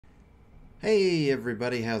Hey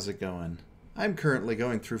everybody, how's it going? I'm currently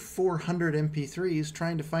going through 400 MP3s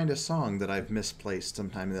trying to find a song that I've misplaced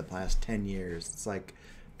sometime in the past 10 years. It's like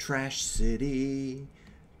Trash City,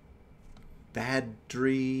 Bad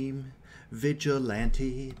Dream,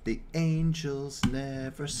 Vigilante, The Angels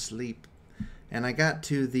Never Sleep. And I got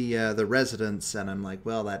to the residence and I'm like,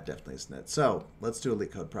 well, that definitely isn't it. So let's do a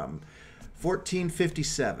Leetcode problem.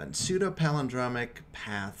 1457, pseudo-palindromic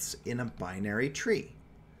paths in a binary tree.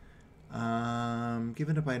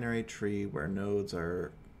 Given a binary tree where node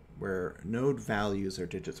values are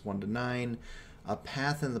digits 1 to 9, a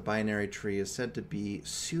path in the binary tree is said to be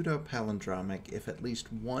pseudo-palindromic if at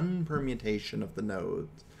least one permutation of the node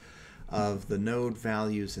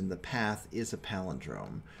values in the path is a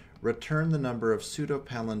palindrome. Return the number of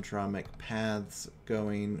pseudo-palindromic paths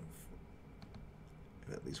going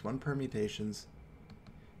at least one permutations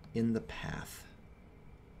in the path.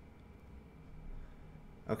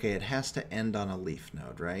 Okay, it has to end on a leaf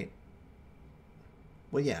node, right?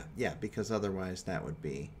 Well, yeah, because otherwise that would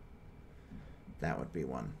be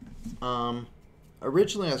one.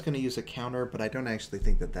 Originally I was going to use a counter, but I don't actually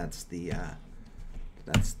think that that's the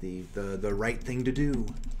right thing to do.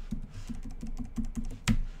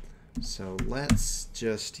 So let's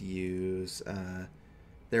just use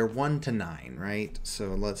they're 1 to 9, right?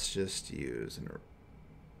 So let's just use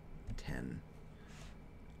 10.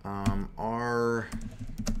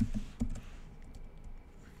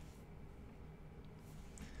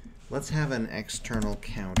 Let's have an external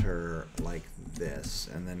counter like this,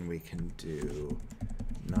 and then we can do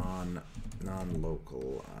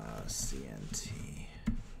non-local CNT.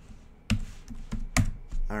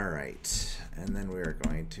 All right, and then we are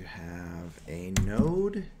going to have a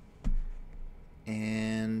node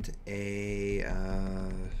and a I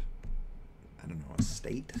don't know, a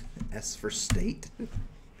state, S for state.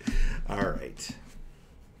 All right.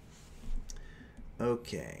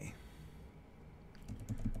 Okay.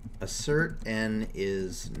 Assert n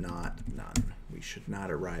is not none. We should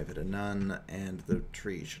not arrive at a none, and the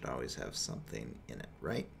tree should always have something in it,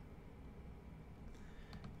 right?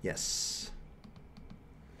 Yes.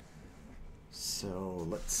 So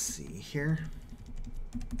let's see here.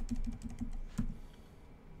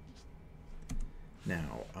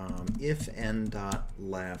 Now, if n dot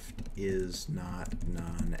left is not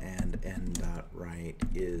none and n dot right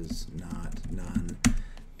is not none,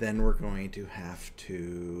 then we're going to have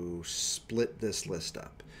to split this list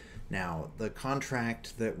up. Now, the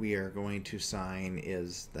contract that we are going to sign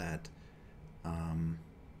is that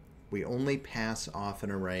we only pass off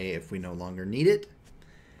an array if we no longer need it,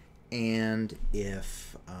 and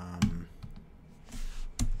if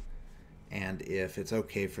it's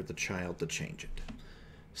okay for the child to change it.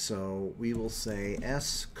 So we will say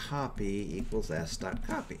scopy equals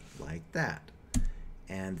s.copy, like that.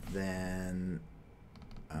 And then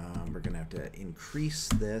we're going to have to increase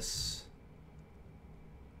this.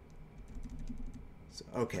 So,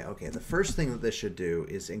 okay. The first thing that this should do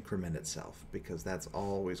is increment itself, because that's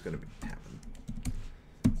always going to happen.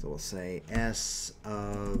 So we'll say s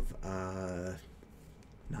of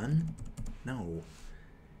none? No.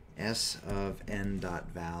 S of n dot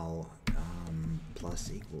val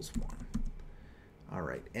plus equals 1. All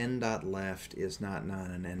right, n dot left is not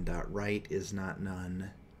none and n dot right is not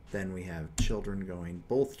none. Then we have children going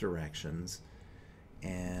both directions,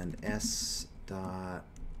 and s dot,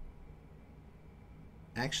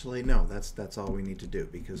 actually no, that's all we need to do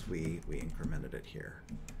because we incremented it here.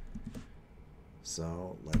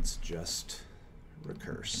 So let's just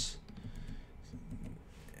recurse.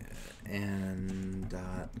 N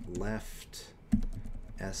dot left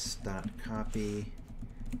s dot copy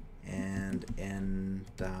and n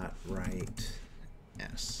dot right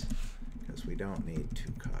s, because we don't need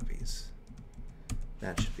two copies.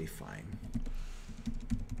 That should be fine.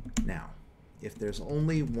 Now, if there's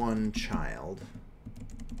only one child,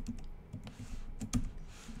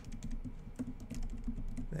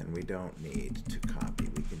 then we don't need to copy.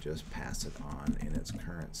 We can just pass it on in its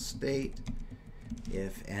current state.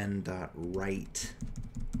 If n dot right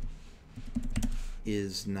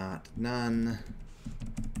is not none,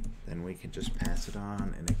 then we can just pass it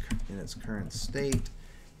on in its current state.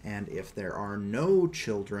 And if there are no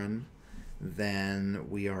children, then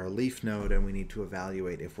we are a leaf node and we need to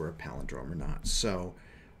evaluate if we're a palindrome or not. So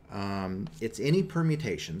it's any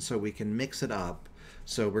permutation, so we can mix it up.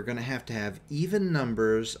 So we're going to have even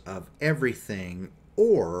numbers of everything,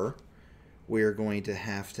 or we're going to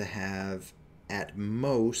have at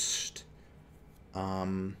most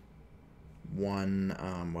one,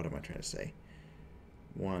 what am I trying to say?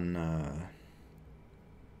 One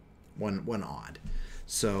odd.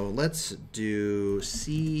 So let's do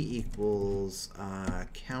C equals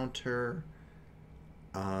counter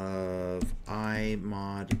of I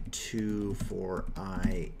mod 2 for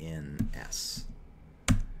I in S.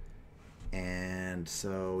 And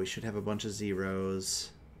so we should have a bunch of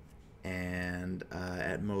zeros and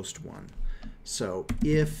at most 1. So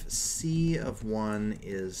if C of 1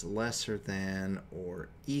 is lesser than or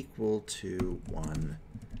equal to 1,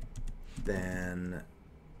 then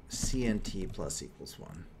CNT plus equals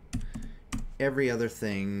 1. Every other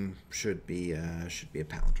thing should be a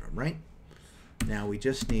palindrome, right? Now we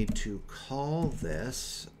just need to call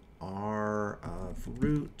this R of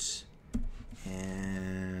root,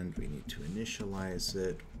 and we need to initialize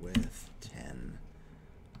it with 10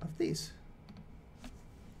 of these.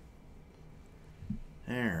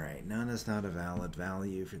 All right, none is not a valid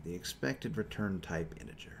value for the expected return type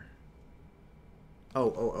integer.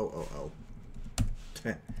 Oh.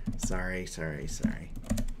 Sorry. So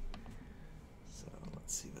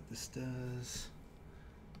let's see what this does.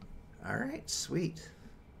 All right, sweet.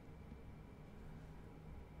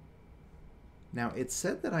 Now it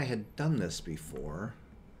said that I had done this before,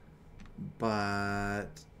 but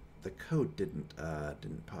the code didn't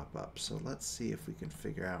pop up. So let's see if we can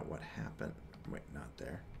figure out what happened. Wait, not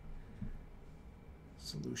there.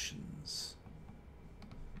 Solutions.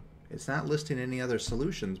 It's not listing any other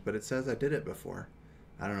solutions, but it says I did it before.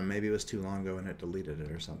 I don't know, maybe it was too long ago and it deleted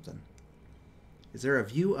it or something. Is there a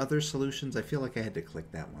view other solutions? I feel like I had to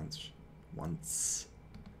click that once.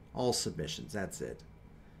 All submissions, that's it.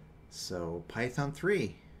 So Python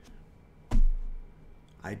 3.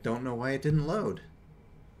 I don't know why it didn't load.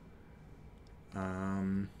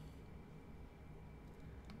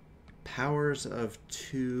 Powers of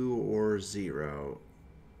 2 or 0.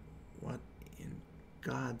 What in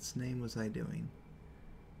God's name was I doing?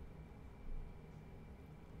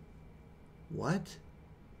 What?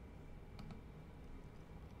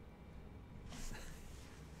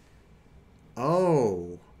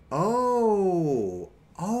 Oh,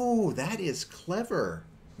 that is clever.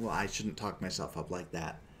 Well, I shouldn't talk myself up like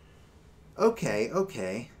that.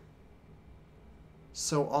 Okay.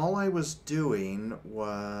 So all I was doing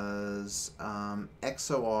was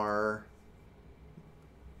XOR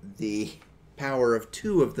the power of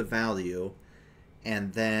 2 of the value,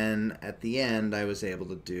 and then at the end I was able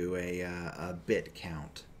to do a bit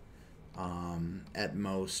count. At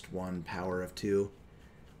most 1 power of 2.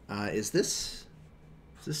 Is this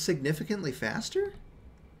significantly faster?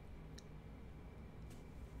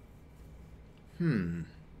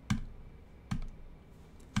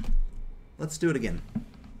 Let's do it again.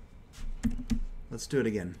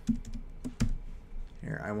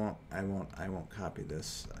 Here, I won't copy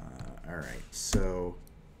this. All right, so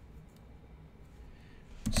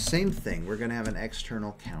same thing. We're going to have an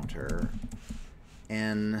external counter,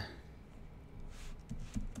 n.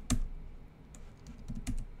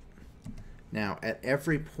 Now, at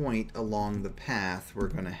every point along the path, we're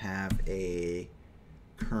going to have a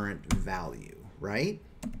current value, right?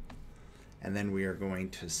 And then we are going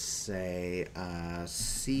to say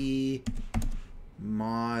C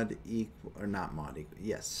mod equal, or not mod equal,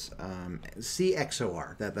 yes, C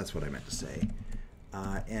XOR, that's what I meant to say.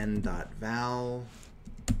 N dot val,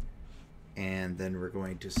 and then we're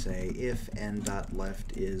going to say if n dot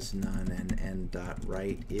left is none and n dot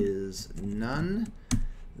right is none,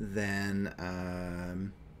 then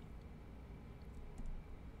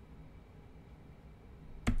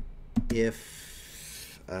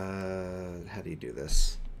if how do you do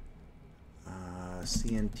this?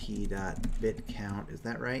 CNT.bit count, is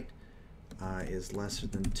that right? Is lesser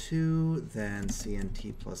than 2, then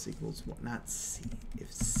CNT plus equals 1. Not C.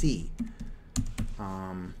 If C.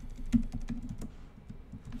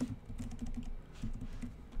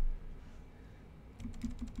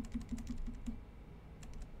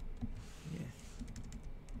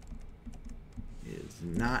 Is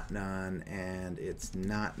not none, and it's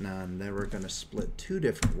not none. Then we're going to split 2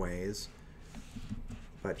 different ways.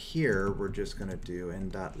 But here we're just going to do n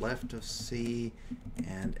dot left of C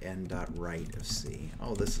and n dot right of C.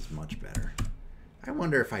 Oh, this is much better. I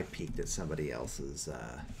wonder if I peeked at somebody else's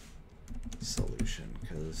solution,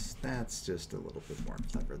 because that's just a little bit more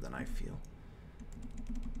clever than I feel.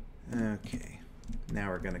 Okay, now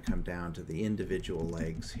we're going to come down to the individual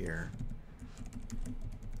legs here.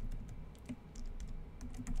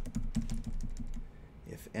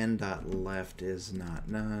 If n dot left is not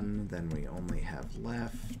none, then we only have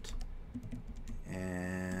left,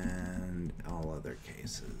 and all other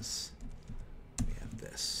cases we have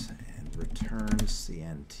this, and return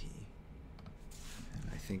CNT.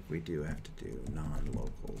 And I think we do have to do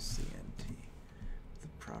non-local CNT with the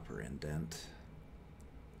proper indent.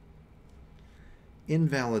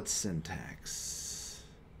 Invalid syntax.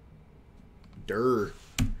 Durr.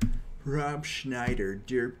 Rob Schneider,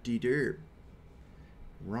 derp-de-derp.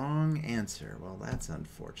 Wrong answer. Well, that's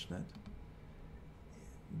unfortunate.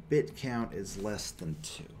 Bit count is less than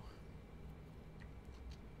 2.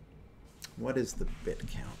 What is the bit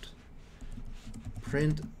count?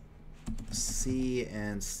 Print C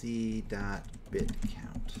and C dot bit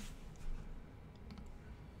count.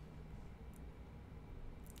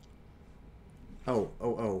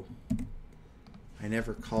 Oh. I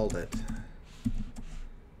never called it.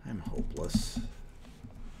 I'm hopeless.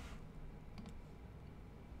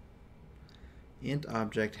 Int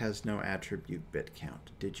object has no attribute bit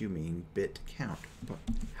count. Did you mean bit count? But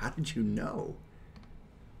how did you know?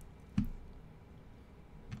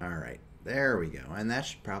 Alright, there we go. And that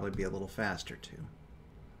should probably be a little faster too.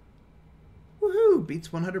 Woohoo! Beats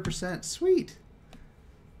 100%. Sweet!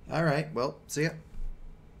 Alright, well, see ya.